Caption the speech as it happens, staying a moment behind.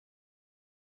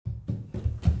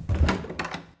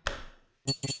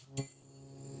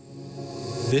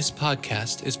This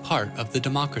podcast is part of the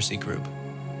Democracy Group.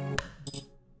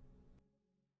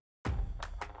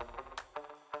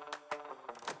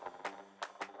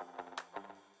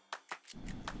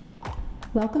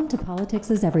 Welcome to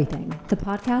Politics is Everything, the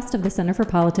podcast of the Center for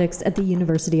Politics at the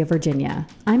University of Virginia.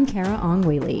 I'm Kara Ong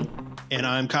Whaley. And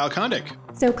I'm Kyle Kondik.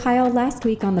 So Kyle, last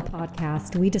week on the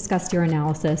podcast, we discussed your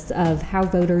analysis of how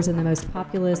voters in the most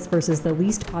populous versus the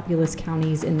least populous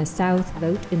counties in the South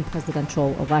vote in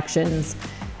presidential elections.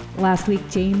 Last week,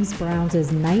 James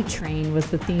Brown's Night Train was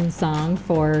the theme song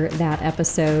for that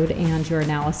episode and your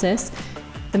analysis.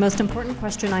 The most important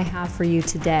question I have for you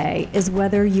today is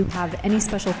whether you have any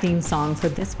special theme song for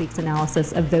this week's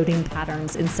analysis of voting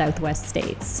patterns in Southwest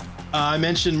states. I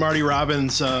mentioned Marty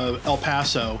Robbins' El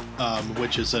Paso,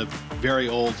 which is a very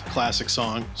old classic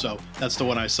song. So that's the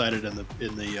one I cited in the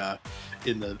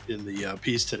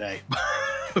piece today.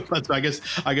 But I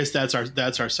guess that's our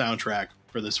soundtrack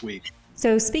for this week.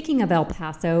 So speaking of El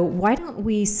Paso, why don't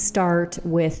we start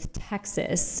with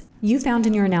Texas? You found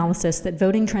in your analysis that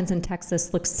voting trends in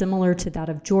Texas look similar to that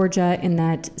of Georgia in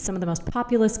that some of the most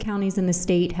populous counties in the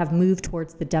state have moved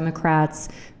towards the Democrats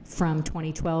from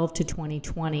 2012 to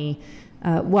 2020,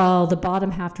 while the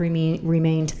bottom half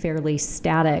remained fairly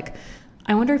static.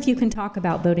 I wonder if you can talk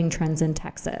about voting trends in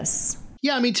Texas.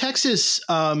 Yeah, I mean, Texas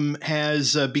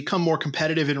has become more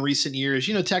competitive in recent years.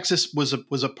 You know, Texas was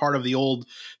a part of the old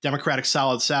Democratic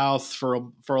Solid South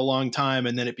for a long time,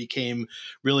 and then it became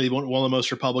really one of the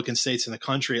most Republican states in the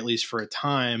country, at least for a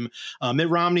time. Mitt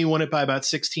Romney won it by about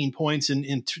 16 points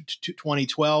in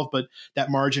 2012, but that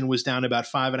margin was down to about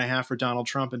 5.5 for Donald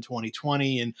Trump in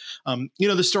 2020. And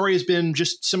the story has been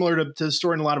just similar to the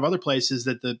story in a lot of other places,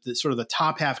 that the sort of the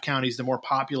top half counties, the more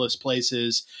populous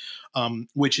places,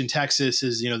 which in Texas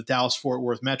is, the Dallas-Fort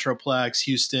Worth Metroplex,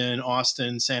 Houston,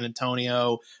 Austin, San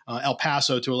Antonio, El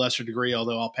Paso to a lesser degree,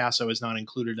 although El Paso is not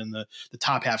included in the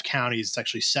top half counties. It's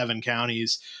actually 7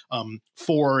 counties,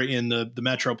 4 in the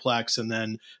Metroplex, and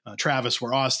then Travis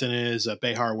where Austin is,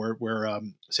 Behar where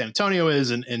San Antonio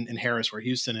is, and Harris where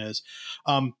Houston is.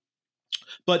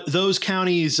 But those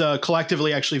counties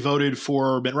collectively actually voted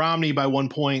for Mitt Romney by 1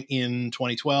 point in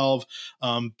 2012.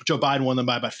 Joe Biden won them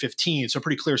by about 15. So a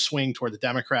pretty clear swing toward the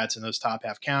Democrats in those top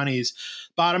half counties.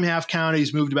 Bottom half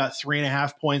counties moved about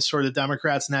 3.5 points toward the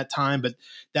Democrats in that time, but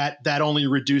that only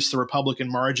reduced the Republican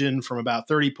margin from about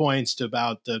 30 points to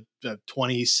about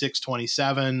 26,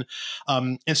 27.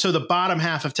 And so the bottom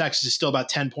half of Texas is still about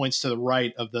 10 points to the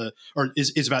right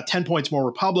is about 10 points more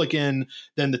Republican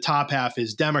than the top half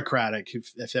is Democratic,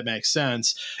 if that makes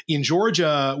sense. In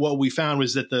Georgia, what we found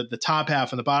was that the top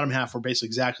half and the bottom half were basically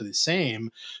exactly the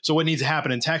same. So what needs to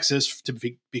happen in Texas to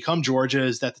become Georgia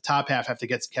is that the top half has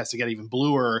to get even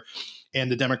bluer, and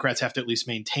the Democrats have to at least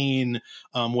maintain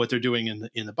what they're doing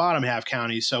in the bottom half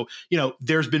counties. So,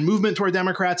 there's been movement toward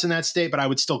Democrats in that state, but I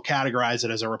would still categorize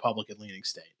it as a Republican-leaning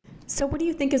state. So what do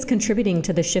you think is contributing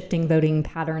to the shifting voting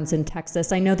patterns in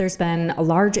Texas? I know there's been a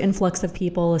large influx of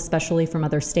people, especially from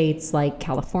other states like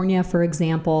California, for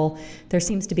example. There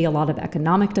seems to be a lot of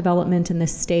economic development in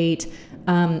this state.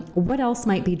 What else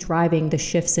might be driving the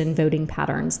shifts in voting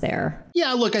patterns there?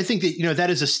 Yeah, look, I think that, that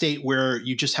is a state where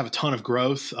you just have a ton of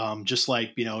growth, just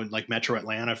like, like Metro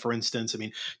Atlanta, for instance. I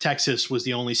mean, Texas was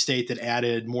the only state that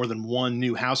added more than one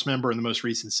new House member in the most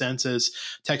recent census.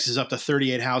 Texas is up to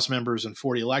 38 House members and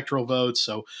 40 electoral votes.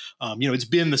 So, it's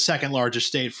been the second largest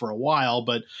state for a while,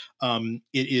 but it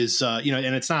is,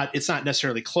 and it's not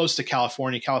necessarily close to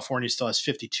California. California still has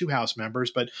 52 House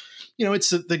members, but,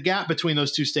 it's the gap between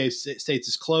those two states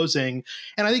is closing.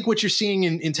 And I think what you're seeing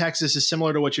in Texas is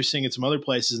similar to what you're seeing in some other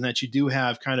places, in that you do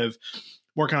have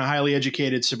more highly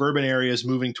educated suburban areas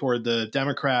moving toward the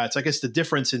Democrats. I guess the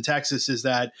difference in Texas is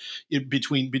that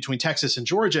between Texas and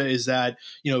Georgia is that,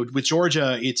 with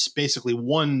Georgia, it's basically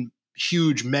one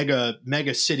huge mega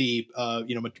city,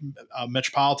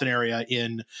 metropolitan area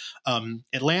in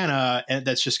Atlanta, and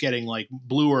that's just getting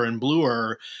bluer and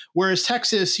bluer. Whereas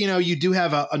Texas, you do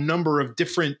have a number of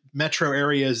different metro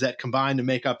areas that combine to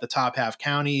make up the top half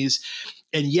counties.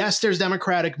 And yes, there's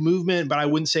Democratic movement, but I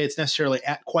wouldn't say it's necessarily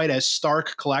quite as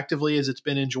stark collectively as it's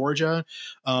been in Georgia.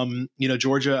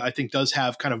 Georgia, I think, does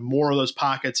have more of those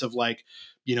pockets of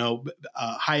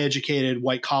high educated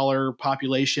white collar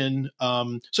population.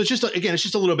 So it's just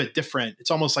a little bit different.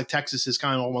 It's almost like Texas is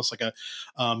almost like a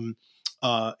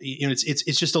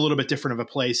it's just a little bit different of a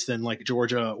place than like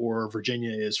Georgia or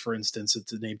Virginia is, for instance,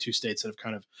 to name two states that have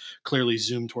kind of clearly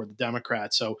zoomed toward the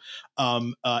Democrats. So,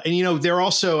 they're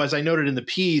also, as I noted in the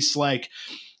piece,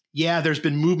 yeah, there's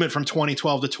been movement from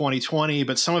 2012 to 2020,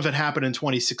 but some of it happened in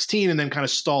 2016 and then kind of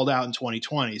stalled out in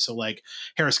 2020. So like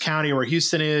Harris County, where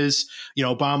Houston is,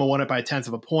 Obama won it by a tenth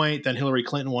of a point. Then Hillary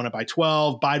Clinton won it by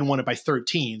 12. Biden won it by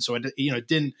 13. So it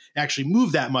didn't actually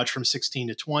move that much from 16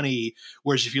 to 20.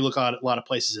 Whereas if you look at a lot of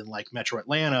places in like Metro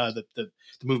Atlanta, the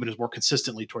movement is more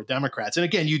consistently toward Democrats. And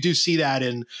again, you do see that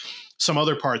in some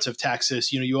other parts of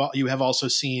Texas. You have also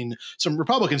seen some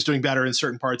Republicans doing better in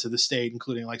certain parts of the state,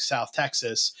 including like South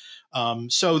Texas.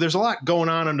 So there's a lot going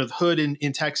on under the hood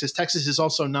in Texas. Texas is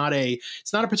also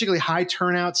it's not a particularly high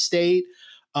turnout state.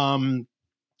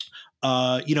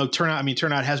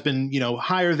 Turnout has been,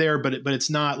 higher there, but it's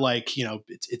not like,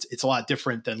 it's a lot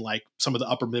different than like some of the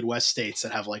upper Midwest states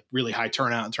that have like really high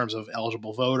turnout in terms of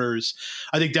eligible voters.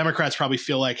 I think Democrats probably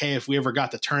feel like, hey, if we ever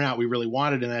got the turnout we really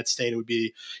wanted in that state, it'd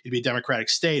be a Democratic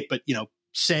state. But,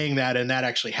 saying that and that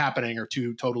actually happening are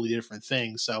two totally different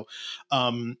things. So,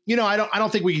 I don't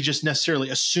think we can just necessarily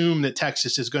assume that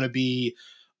Texas is going to be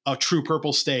a true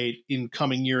purple state in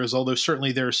coming years, although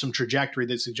certainly there's some trajectory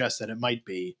that suggests that it might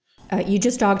be. You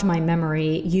just jogged my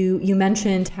memory. You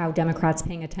mentioned how Democrats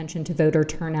paying attention to voter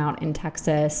turnout in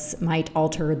Texas might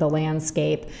alter the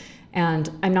landscape. And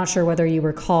I'm not sure whether you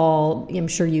recall, I'm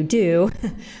sure you do,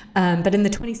 but in the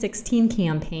 2016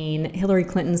 campaign, Hillary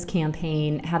Clinton's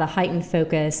campaign had a heightened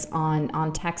focus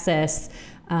on Texas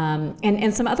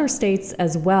and some other states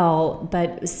as well.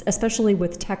 But especially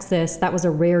with Texas, that was a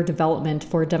rare development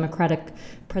for a Democratic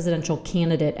presidential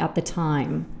candidate at the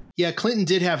time. Yeah, Clinton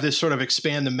did have this sort of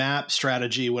expand the map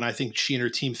strategy when I think she and her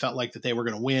team felt like that they were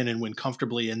going to win and win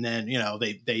comfortably. And then,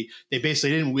 they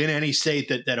basically didn't win any state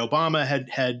that Obama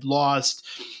had lost,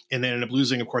 and they ended up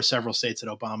losing, of course, several states that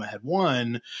Obama had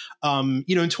won. In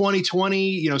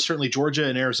 2020, certainly Georgia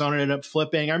and Arizona ended up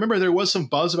flipping. I remember there was some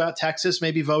buzz about Texas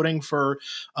maybe voting for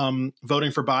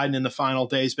Biden in the final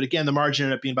days. But again, the margin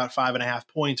ended up being about 5.5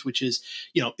 points, which is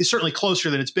certainly closer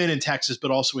than it's been in Texas,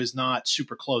 but also is not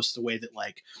super close the way that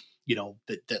like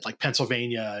that like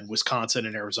Pennsylvania and Wisconsin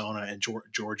and Arizona and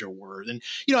Georgia were. And,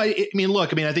 I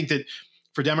think that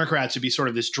for Democrats it'd be sort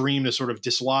of this dream to sort of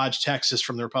dislodge Texas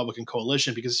from the Republican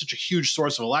coalition because it's such a huge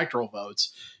source of electoral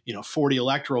votes, 40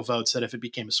 electoral votes, that if it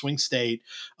became a swing state,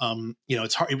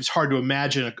 it was hard to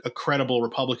imagine a credible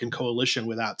Republican coalition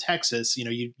without Texas.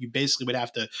 You basically would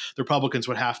have to, the Republicans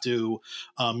would have to,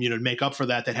 make up for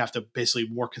that. They'd have to basically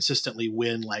more consistently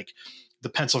win like the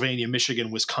Pennsylvania,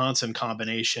 Michigan, Wisconsin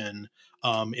combination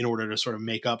in order to sort of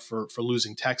make up for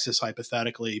losing Texas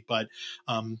hypothetically. But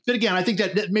again, I think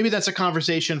that maybe that's a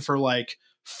conversation for like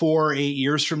 4 or 8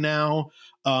 years from now.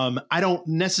 I don't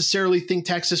necessarily think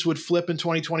Texas would flip in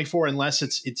 2024 unless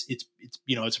it's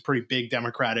a pretty big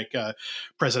Democratic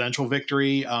presidential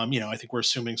victory. I think we're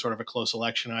assuming sort of a close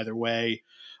election either way.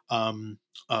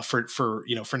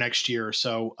 For next year.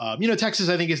 So, Texas,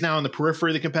 I think, is now on the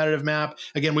periphery of the competitive map.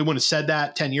 Again, we wouldn't have said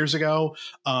that 10 years ago.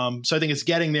 So I think it's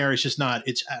getting there. It's just not,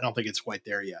 I don't think it's quite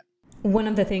there yet. One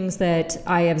of the things that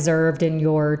I observed in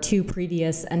your two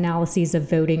previous analyses of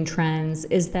voting trends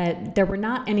is that there were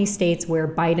not any states where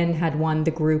Biden had won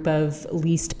the group of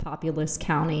least populous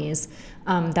counties,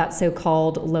 that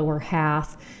so-called lower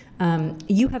half.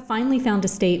 You have finally found a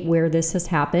state where this has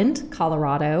happened,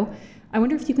 Colorado. I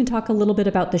wonder if you can talk a little bit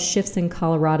about the shifts in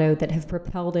Colorado that have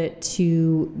propelled it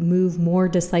to move more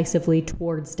decisively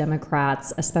towards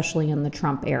Democrats, especially in the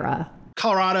Trump era.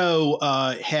 Colorado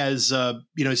has,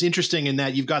 is interesting in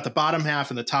that you've got the bottom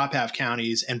half and the top half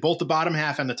counties, and both the bottom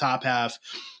half and the top half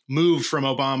moved from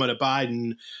Obama to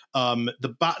Biden.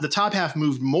 The top half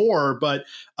moved more, but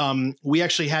we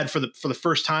actually had for the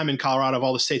first time in Colorado of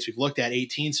all the states we've looked at,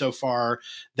 18 so far,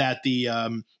 that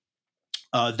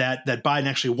that Biden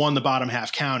actually won the bottom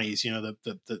half counties,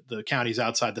 the counties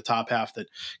outside the top half that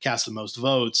cast the most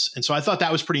votes. And so I thought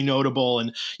that was pretty notable.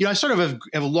 And, I sort of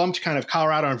have lumped kind of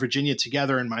Colorado and Virginia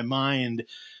together in my mind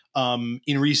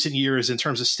in recent years in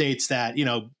terms of states that,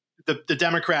 the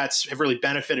Democrats have really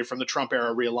benefited from the Trump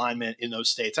era realignment in those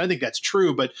states. I think that's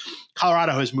true, but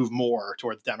Colorado has moved more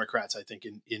toward the Democrats, I think,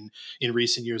 in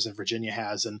recent years than Virginia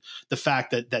has. And the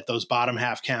fact that those bottom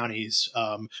half counties,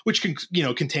 which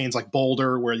contains like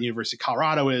Boulder, where the University of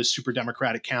Colorado is, super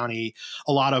Democratic county,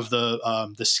 a lot of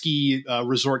the ski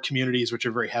resort communities, which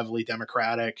are very heavily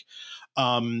Democratic.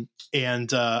 And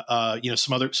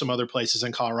some other places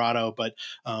in Colorado, but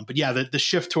yeah, the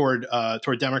shift toward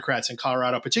Democrats in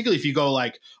Colorado, particularly if you go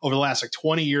like over the last like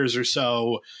 20 years or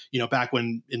so, back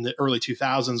when in the early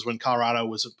 2000s when Colorado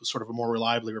was sort of a more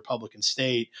reliably Republican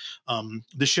state,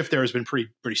 the shift there has been pretty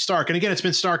stark. And again, it's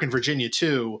been stark in Virginia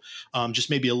too, just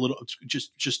maybe a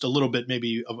little bit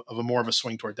maybe of a more of a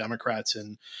swing toward Democrats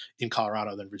in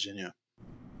Colorado than Virginia.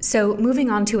 So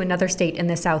moving on to another state in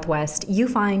the Southwest, you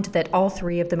find that all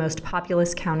three of the most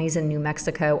populous counties in New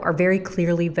Mexico are very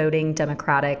clearly voting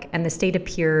Democratic, and the state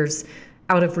appears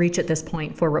out of reach at this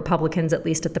point for Republicans, at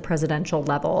least at the presidential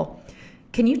level.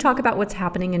 Can you talk about what's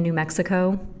happening in New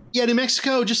Mexico? Yeah, New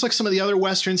Mexico, just like some of the other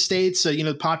Western states,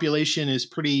 the population is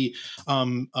pretty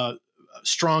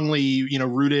strongly,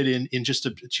 rooted in just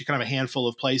kind of a handful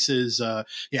of places,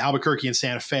 Albuquerque and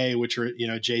Santa Fe, which are,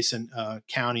 adjacent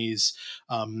counties,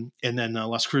 and then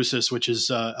Las Cruces, which is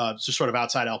just sort of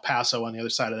outside El Paso on the other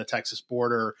side of the Texas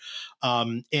border.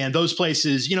 And those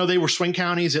places, they were swing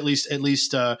counties, at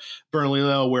least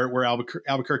Bernalillo, where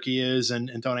Albuquerque is, and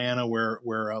Santa Ana, where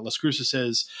Las Cruces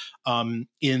is.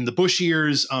 In the Bush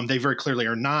years, they very clearly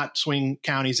are not swing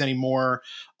counties anymore.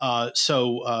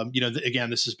 Again,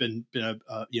 this has been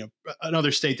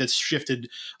another state that's shifted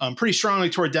pretty strongly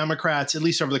toward Democrats, at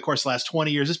least over the course of the last 20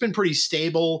 years. It's been pretty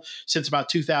stable since about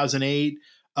 2008.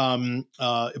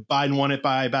 Biden won it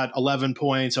by about 11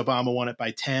 points. Obama won it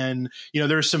by 10.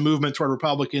 There's some movement toward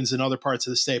Republicans in other parts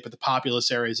of the state, but the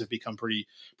populous areas have become pretty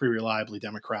reliably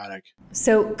Democratic.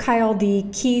 So, Kyle, the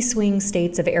key swing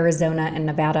states of Arizona and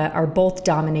Nevada are both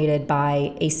dominated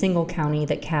by a single county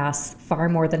that casts far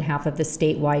more than half of the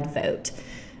statewide vote.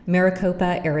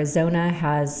 Maricopa, Arizona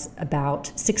has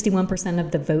about 61%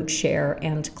 of the vote share,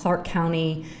 and Clark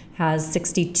County has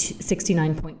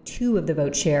 69.2% of the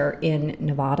vote share in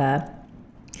Nevada.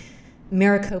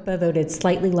 Maricopa voted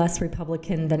slightly less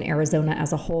Republican than Arizona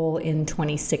as a whole in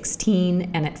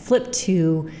 2016, and it flipped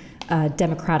to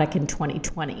Democratic in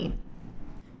 2020.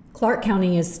 Clark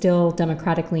County is still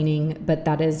Democratic leaning, but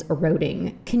that is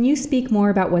eroding. Can you speak more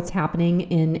about what's happening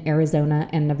in Arizona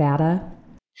and Nevada?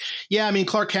 Yeah,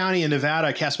 Clark County and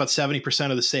Nevada cast about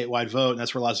 70% of the statewide vote, and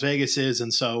that's where Las Vegas is.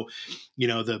 And so,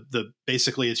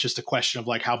 basically it's just a question of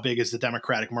like how big is the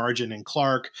Democratic margin in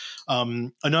Clark.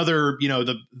 Another,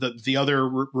 the other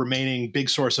remaining big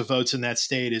source of votes in that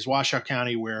state is Washoe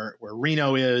County, where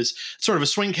Reno is. It's sort of a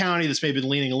swing county that's maybe been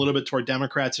leaning a little bit toward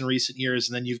Democrats in recent years,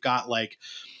 and then you've got like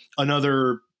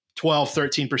another 12,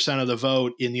 13% of the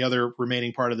vote in the other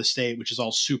remaining part of the state, which is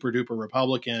all super duper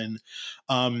Republican.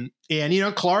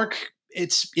 Clark,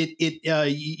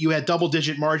 you had double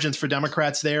digit margins for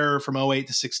Democrats there from 08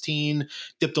 to 16,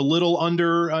 dipped a little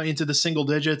under into the single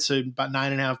digits, so about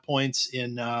 9.5 points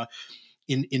in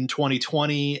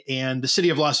 2020. And the city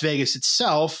of Las Vegas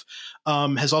itself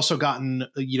has also gotten,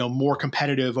 more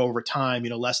competitive over time,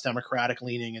 less Democratic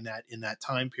leaning in that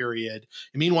time period.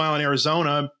 And meanwhile, in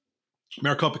Arizona,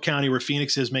 Maricopa County, where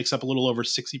Phoenix is, makes up a little over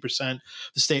 60%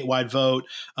 the statewide vote.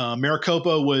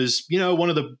 Maricopa was, one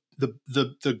of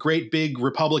the great big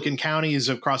Republican counties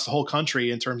across the whole country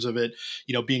in terms of it,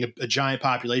 being a giant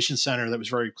population center that was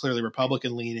very clearly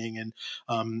Republican leaning,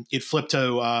 and it flipped to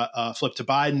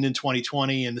Biden in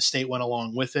 2020, and the state went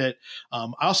along with it. I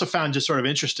also found, just sort of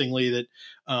interestingly, that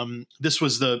this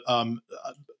was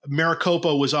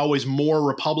Maricopa was always more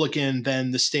Republican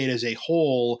than the state as a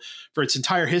whole for its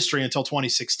entire history until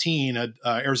 2016.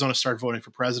 Arizona started voting for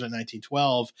president in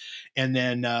 1912, and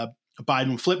then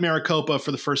Biden flipped Maricopa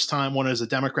for the first time, won as a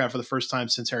Democrat for the first time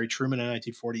since Harry Truman in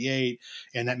 1948,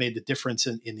 and that made the difference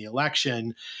in the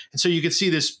election. And so you could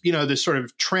see this, this sort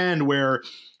of trend where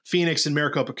Phoenix and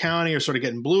Maricopa County are sort of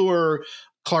getting bluer.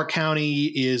 Clark County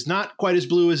is not quite as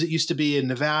blue as it used to be in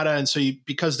Nevada. And so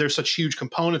because there's such huge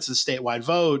components of the statewide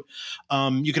vote,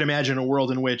 you can imagine a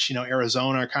world in which,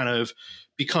 Arizona kind of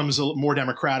becomes more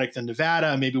Democratic than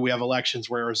Nevada. Maybe we have elections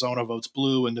where Arizona votes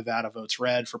blue and Nevada votes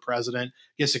red for president.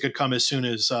 I guess it could come as soon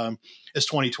as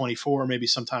 2024, maybe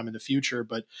sometime in the future.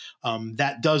 But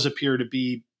that does appear to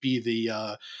be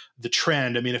the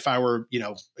trend. If I were,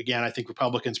 again, I think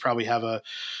Republicans probably have a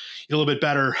little bit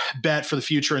better bet for the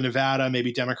future in Nevada,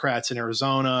 maybe Democrats in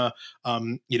Arizona.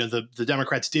 The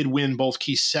Democrats did win both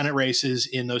key Senate races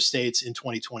in those states in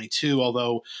 2022,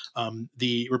 although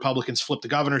the Republicans flipped the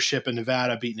governorship in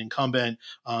Nevada, beat an incumbent,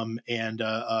 and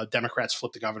Democrats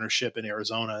flipped the governorship in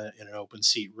Arizona in an open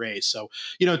seat race. So,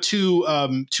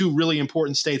 two really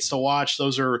important states to watch.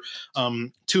 Those are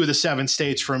two of the 7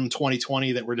 states from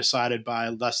 2020 that were decided by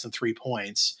less than 3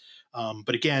 points.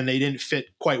 But again, they didn't fit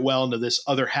quite well into this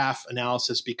other half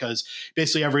analysis, because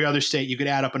basically every other state, you could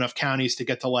add up enough counties to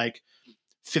get to like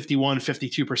 51,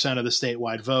 52% of the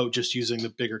statewide vote just using the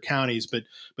bigger counties. But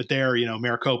there,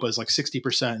 Maricopa is like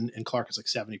 60% and Clark is like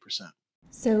 70%.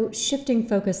 So shifting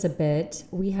focus a bit,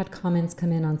 we had comments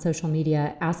come in on social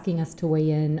media asking us to weigh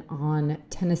in on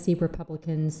Tennessee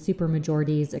Republicans'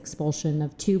 supermajority's expulsion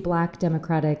of 2 Black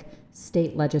Democratic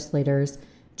state legislators,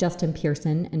 Justin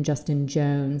Pearson and Justin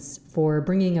Jones, for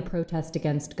bringing a protest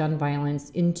against gun violence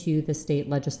into the state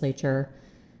legislature.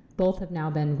 Both have now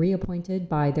been reappointed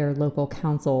by their local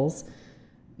councils.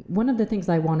 One of the things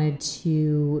I wanted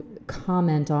to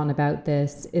comment on about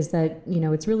this is that,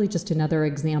 it's really just another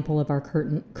example of our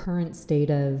current state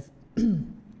of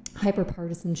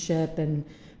hyperpartisanship and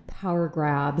power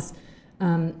grabs.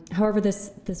 However,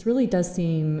 this really does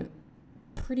seem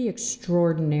pretty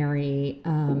extraordinary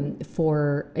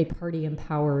for a party in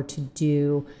power to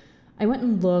do. I went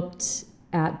and looked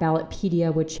at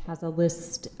Ballotpedia, which has a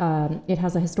list. It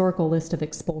has a historical list of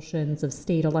expulsions of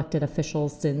state elected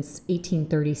officials since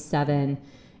 1837,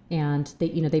 and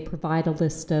they provide a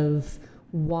list of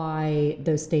why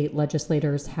those state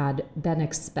legislators had been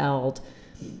expelled.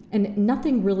 And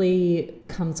nothing really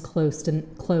comes close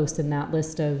in that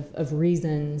list of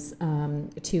reasons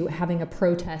to having a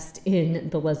protest in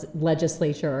the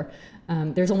legislature.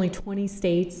 There's only 20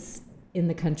 states in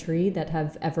the country that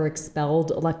have ever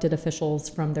expelled elected officials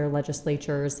from their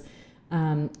legislatures.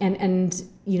 In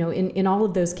all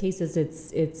of those cases,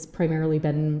 it's primarily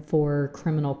been for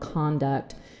criminal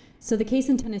conduct. So the case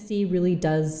in Tennessee really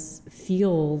does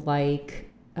feel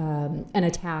like an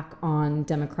attack on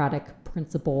democratic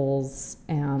principles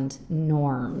and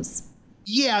norms.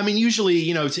 Yeah, I mean,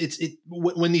 usually,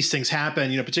 when these things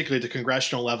happen, particularly at the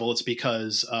congressional level, it's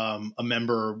because a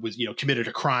member was, committed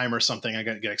a crime or something. I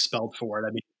got to get expelled for it.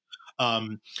 I mean,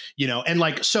 and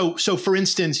like, so for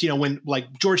instance, when like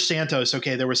George Santos,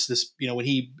 okay, there was this, when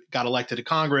he got elected to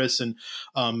Congress and,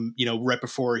 right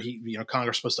before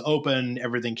Congress was supposed to open,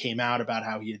 everything came out about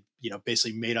how he had,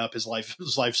 basically made up his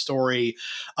life story.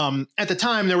 At the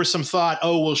time, there was some thought,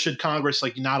 oh, well, should Congress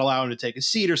like not allow him to take a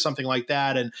seat or something like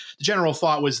that? And the general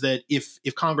thought was that if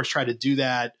Congress tried to do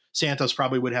that, Santos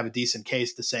probably would have a decent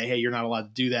case to say, hey, you're not allowed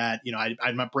to do that.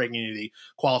 I'm not breaking any of the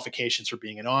qualifications for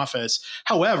being in office.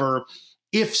 However,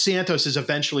 if Santos is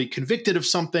eventually convicted of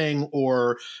something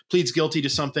or pleads guilty to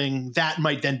something, that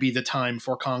might then be the time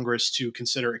for Congress to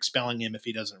consider expelling him if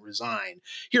he doesn't resign.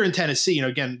 Here in Tennessee,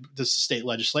 again, this is a state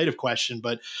legislative question,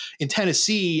 but in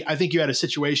Tennessee, I think you had a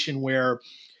situation where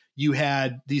you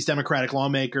had these Democratic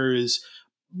lawmakers,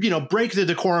 break the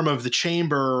decorum of the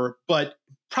chamber, but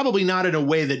probably not in a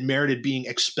way that merited being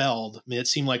expelled. I mean, it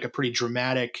seemed like a pretty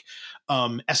dramatic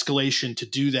escalation to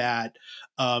do that.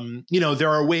 There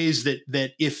are ways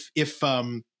that if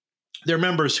there are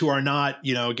members who are not,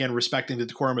 again, respecting the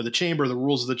decorum of the chamber, the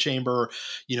rules of the chamber,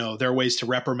 there are ways to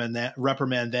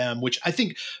reprimand them, which I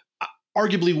think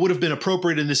arguably would have been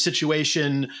appropriate in this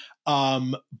situation.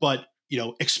 But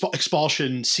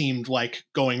expulsion seemed like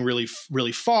going really,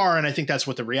 really far. And I think that's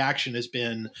what the reaction has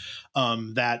been,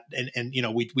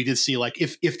 we did see, like,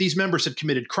 if these members had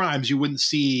committed crimes, you wouldn't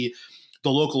see the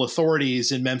local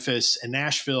authorities in Memphis and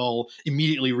Nashville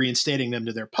immediately reinstating them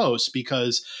to their posts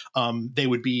because they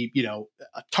would be,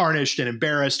 tarnished and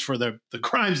embarrassed for the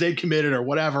crimes they'd committed or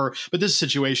whatever. But this is a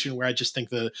situation where I just think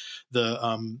the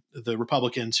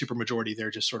Republican supermajority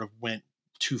there just sort of went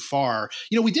too far.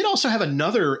 We did also have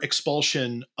another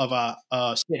expulsion of a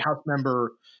state house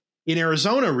member in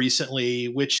Arizona recently,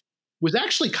 which was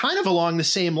actually kind of along the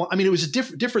same. I mean, it was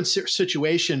a different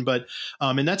situation, but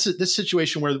and that's this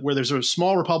situation where there's a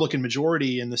small Republican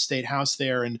majority in the state house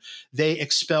there, and they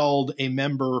expelled a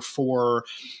member for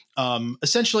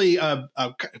essentially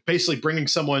basically bringing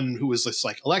someone who was this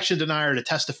like election denier to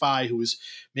testify, who was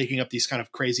making up these kind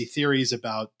of crazy theories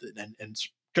about and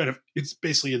kind of it's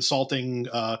basically insulting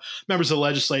members of the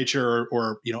legislature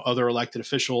or other elected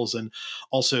officials, and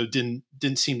also didn't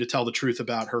seem to tell the truth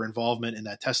about her involvement in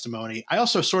that testimony. I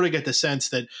also sort of get the sense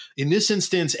that in this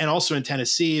instance and also in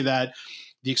Tennessee that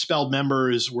the expelled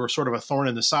members were sort of a thorn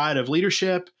in the side of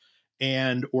leadership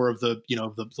and or of the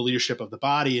the leadership of the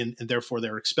body, and therefore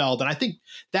they're expelled. And I think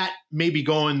that may be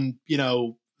going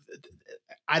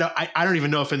I don't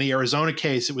even know if in the Arizona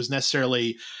case it was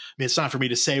necessarily. I mean, it's not for me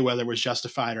to say whether it was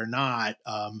justified or not,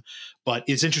 but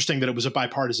it's interesting that it was a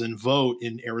bipartisan vote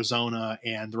in Arizona,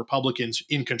 and the Republicans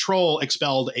in control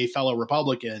expelled a fellow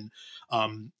Republican.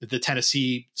 The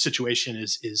Tennessee situation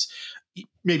is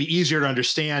maybe easier to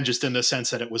understand, just in the sense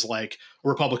that it was like a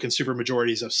Republican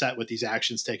supermajority is upset with these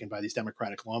actions taken by these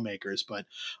Democratic lawmakers. But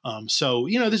so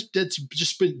that's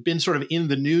just been sort of in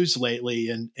the news lately,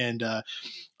 and I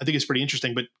think it's pretty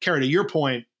interesting. But Kara, to your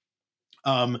point.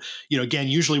 Again,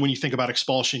 usually when you think about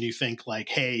expulsion, you think like,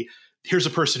 hey, here's a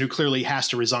person who clearly has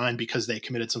to resign because they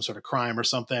committed some sort of crime or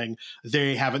something.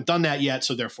 They haven't done that yet,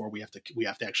 so therefore we have to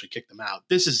actually kick them out.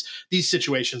 These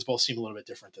situations both seem a little bit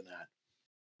different than that.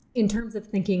 In terms of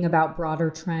thinking about broader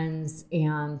trends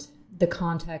and the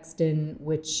context in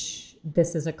which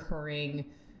this is occurring,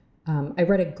 I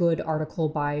read a good article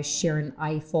by Sharon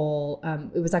Eiffel.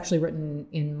 It was actually written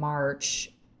in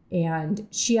March, and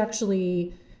she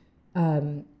actually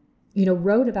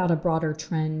wrote about a broader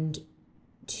trend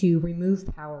to remove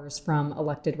powers from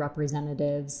elected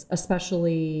representatives,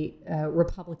 especially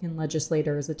Republican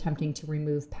legislators attempting to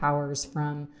remove powers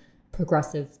from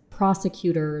progressive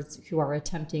prosecutors who are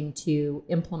attempting to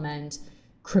implement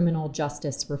criminal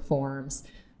justice reforms.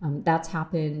 That's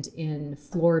happened in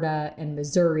Florida and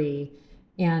Missouri.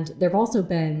 And there have also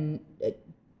been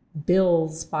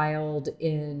bills filed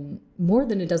in more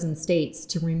than a dozen states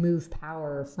to remove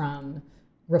power from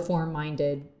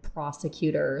reform-minded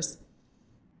prosecutors.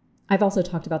 I've also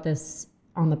talked about this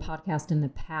on the podcast in the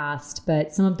past,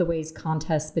 but some of the ways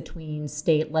contests between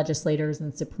state legislators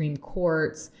and Supreme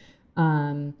Courts,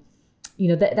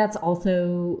 that's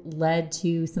also led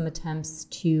to some attempts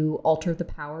to alter the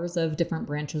powers of different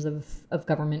branches of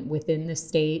government within the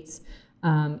states.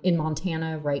 In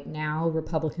Montana right now,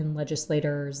 Republican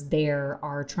legislators there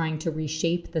are trying to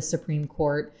reshape the Supreme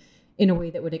Court in a way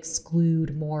that would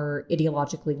exclude more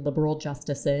ideologically liberal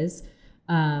justices.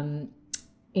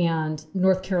 And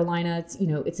North Carolina,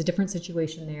 it's a different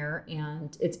situation there,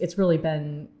 and it's really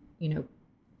been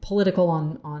political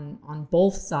on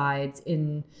both sides.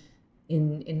 In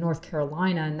North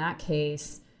Carolina, in that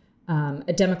case,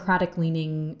 a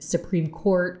Democratic-leaning Supreme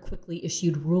Court quickly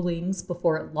issued rulings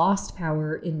before it lost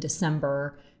power in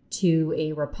December to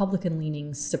a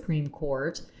Republican-leaning Supreme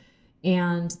Court.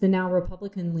 And the now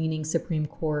Republican-leaning Supreme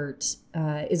Court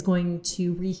is going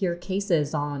to rehear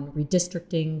cases on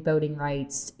redistricting, voting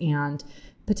rights, and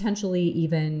potentially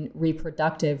even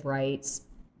reproductive rights.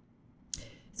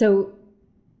 So,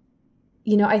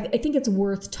 I think it's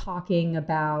worth talking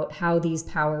about how these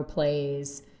power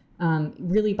plays,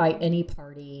 really by any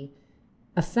party,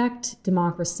 affect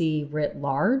democracy writ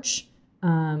large,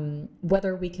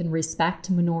 whether we can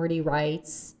respect minority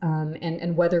rights,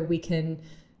 and whether we can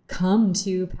come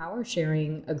to power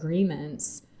sharing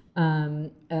agreements,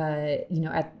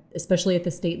 especially at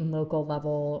the state and local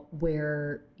level,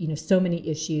 where so many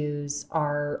issues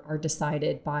are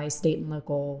decided by state and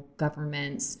local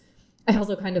governments. I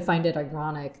also kind of find it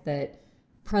ironic that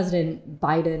President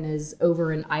Biden is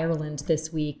over in Ireland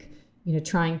this week,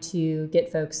 trying to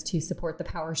get folks to support the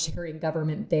power sharing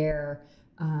government there.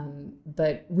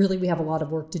 But really, we have a lot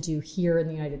of work to do here in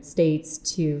the United States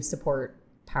to support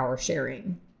power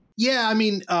sharing. Yeah, I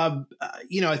mean, I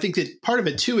think that part of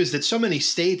it, too, is that so many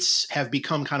states have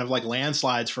become kind of like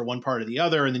landslides for one part or the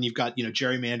other. And then you've got,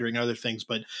 gerrymandering and other things.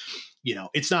 But,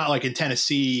 it's not like in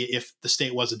Tennessee, if the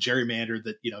state wasn't gerrymandered,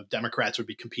 that, Democrats would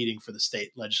be competing for the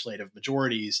state legislative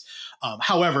majorities.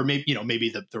 However, maybe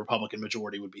the Republican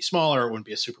majority would be smaller. It wouldn't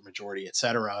be a super majority, et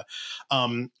cetera.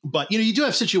 But, you do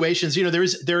have situations,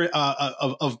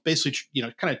 of basically,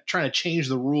 kind of trying to change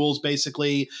the rules,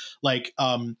 basically. Like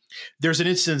there's an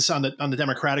instance on the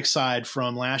Democratic side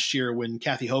from last year when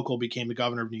Kathy Hochul became the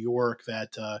governor of New York,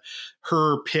 that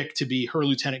her pick to be her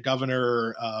lieutenant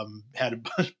governor had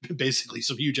basically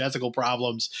some huge ethical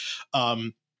problems.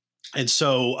 And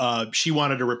so she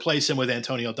wanted to replace him with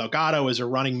Antonio Delgado as her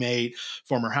running mate,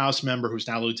 former House member who's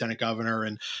now lieutenant governor.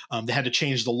 And they had to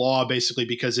change the law basically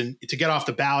because to get off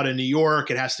the ballot in New York,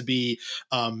 it has to be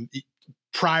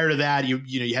prior to that,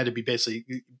 you had to be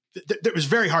basically. It was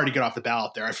very hard to get off the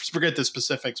ballot there. I forget the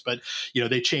specifics, but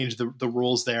they changed the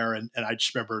rules there, and I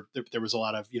just remember there was a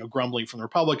lot of grumbling from the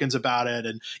Republicans about it,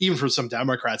 and even from some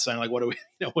Democrats saying like, "What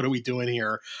are we doing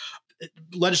here?"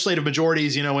 Legislative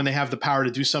majorities, when they have the power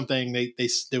to do something, they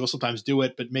will sometimes do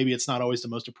it, but maybe it's not always the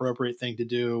most appropriate thing to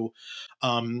do.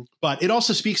 But it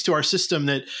also speaks to our system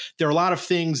that there are a lot of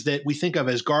things that we think of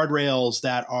as guardrails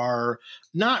that are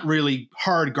not really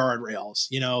hard guardrails,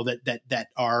 that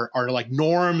are like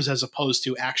norms as opposed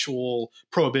to actual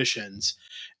prohibitions.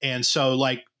 And so,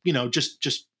 like,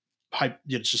 just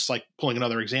like pulling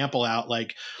another example out,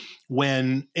 like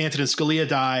when Antonin Scalia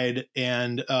died,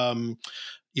 and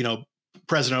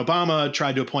President Obama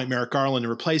tried to appoint Merrick Garland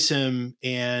to replace him,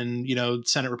 and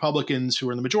Senate Republicans who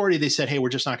were in the majority, they said, "Hey, we're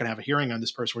just not going to have a hearing on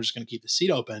this person. We're just going to keep the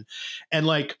seat open." And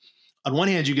like on one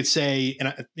hand, you could say,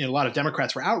 and a lot of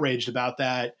Democrats were outraged about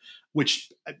that,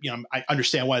 which I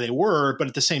understand why they were, but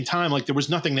at the same time, like there was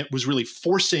nothing that was really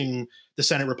forcing the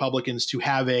Senate Republicans to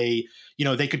have they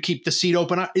could keep the seat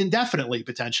open indefinitely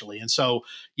potentially. And so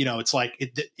it's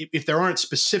like if there aren't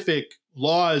specific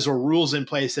laws or rules in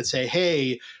place that say,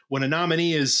 hey, when a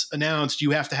nominee is announced,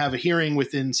 you have to have a hearing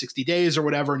within 60 days or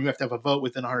whatever, and you have to have a vote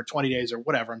within 120 days or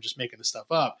whatever. I'm just making this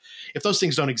stuff up. If those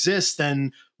things don't exist,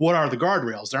 then what are the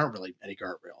guardrails? There aren't really any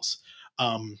guardrails.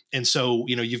 And so,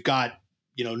 you've got,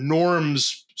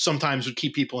 norms sometimes would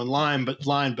keep people in line, but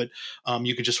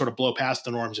you could just sort of blow past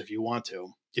the norms if you want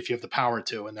to, if you have the power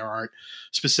to, and there aren't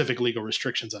specific legal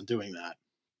restrictions on doing that.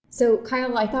 So,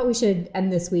 Kyle, I thought we should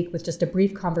end this week with just a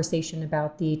brief conversation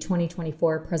about the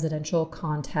 2024 presidential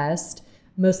contest.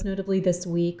 Most notably this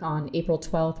week, on April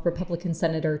 12th, Republican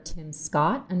Senator Tim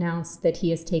Scott announced that he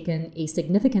has taken a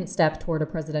significant step toward a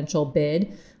presidential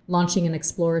bid, launching an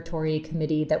exploratory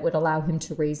committee that would allow him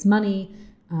to raise money,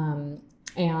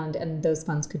 and those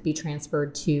funds could be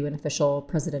transferred to an official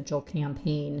presidential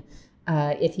campaign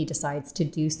if he decides to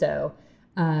do so.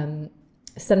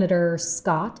 Senator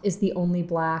Scott is the only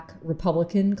Black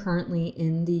Republican currently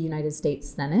in the United States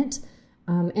Senate.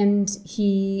 And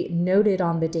he noted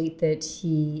on the date that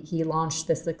he launched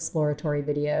this exploratory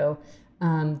video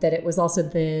that it was also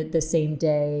the same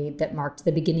day that marked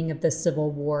the beginning of the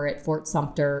Civil War at Fort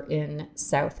Sumter in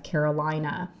South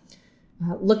Carolina.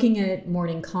 Looking at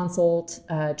Morning Consult,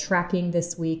 tracking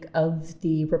this week of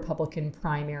the Republican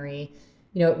primary,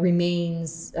 it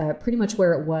remains pretty much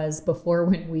where it was before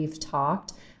when we've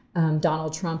talked.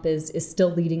 Donald Trump is still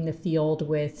leading the field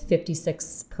with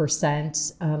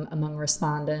 56% among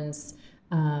respondents.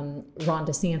 Ron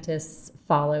DeSantis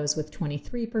follows with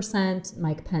 23%,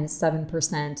 Mike Pence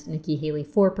 7%, Nikki Haley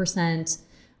 4%.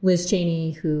 Liz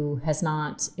Cheney, who has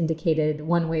not indicated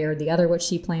one way or the other what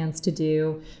she plans to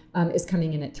do, is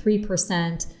coming in at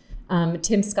 3%.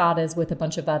 Tim Scott is with a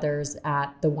bunch of others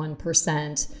at the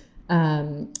 1%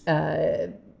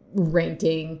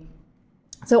 ranking.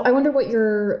 So I wonder what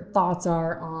your thoughts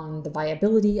are on the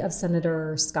viability of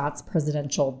Senator Scott's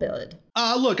presidential bid.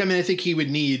 Look, I think he would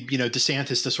need,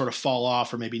 DeSantis to sort of fall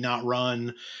off or maybe not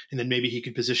run, and then maybe he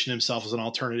could position himself as an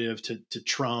alternative to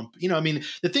Trump.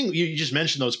 The thing you just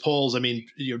mentioned, those polls,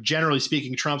 generally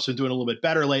speaking, Trump's been doing a little bit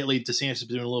better lately. DeSantis has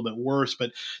been doing a little bit worse,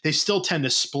 but they still tend to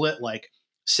split like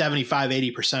 75,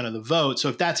 80% of the vote. So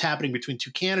if that's happening between two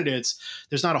candidates,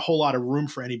 there's not a whole lot of room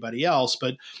for anybody else.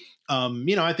 But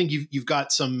I think you've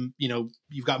got some,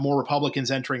 you've got more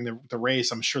Republicans entering the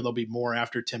race. I'm sure there'll be more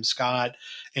after Tim Scott,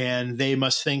 and they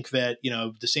must think that,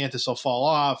 DeSantis will fall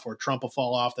off or Trump will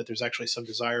fall off, that there's actually some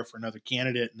desire for another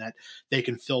candidate and that they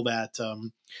can fill that,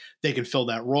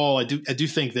 role. I do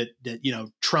think that,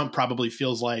 Trump probably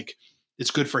feels like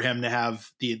it's good for him to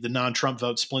have the non-Trump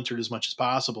vote splintered as much as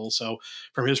possible. So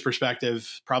from his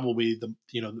perspective, probably the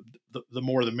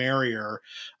more the merrier.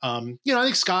 I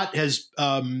think Scott has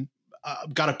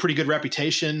got a pretty good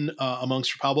reputation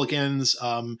amongst Republicans,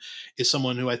 is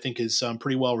someone who I think is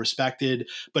pretty well respected.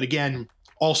 But again,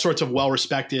 all sorts of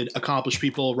well-respected, accomplished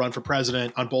people run for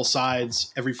president on both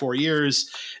sides every 4 years,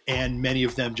 and many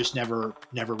of them just never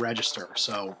register.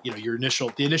 So,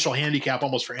 the initial handicap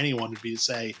almost for anyone would be to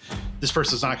say, this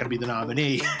person's not going to be the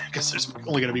nominee because there's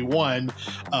only going to be one.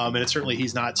 And it's certainly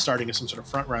he's not starting as some sort of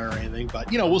front runner or anything.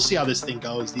 But, we'll see how this thing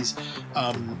goes. These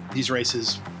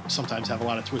races sometimes have a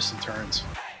lot of twists and turns.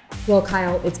 Well,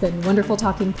 Kyle, it's been wonderful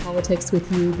talking politics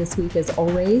with you this week as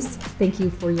always. Thank you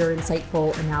for your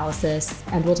insightful analysis,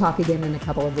 and we'll talk again in a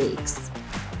couple of weeks.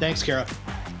 Thanks, Kara.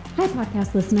 Hi,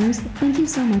 podcast listeners. Thank you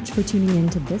so much for tuning in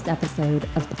to this episode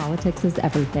of Politics is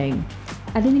Everything.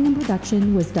 Editing and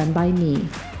production was done by me,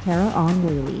 Kara Ahn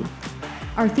Whaley.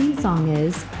 Our theme song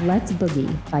is Let's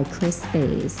Boogie by Chris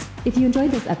Bays. If you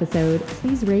enjoyed this episode,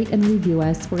 please rate and review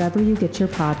us wherever you get your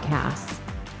podcasts.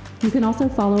 You can also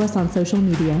follow us on social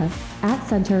media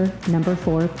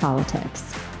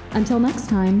 @Center4Politics. Until next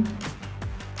time.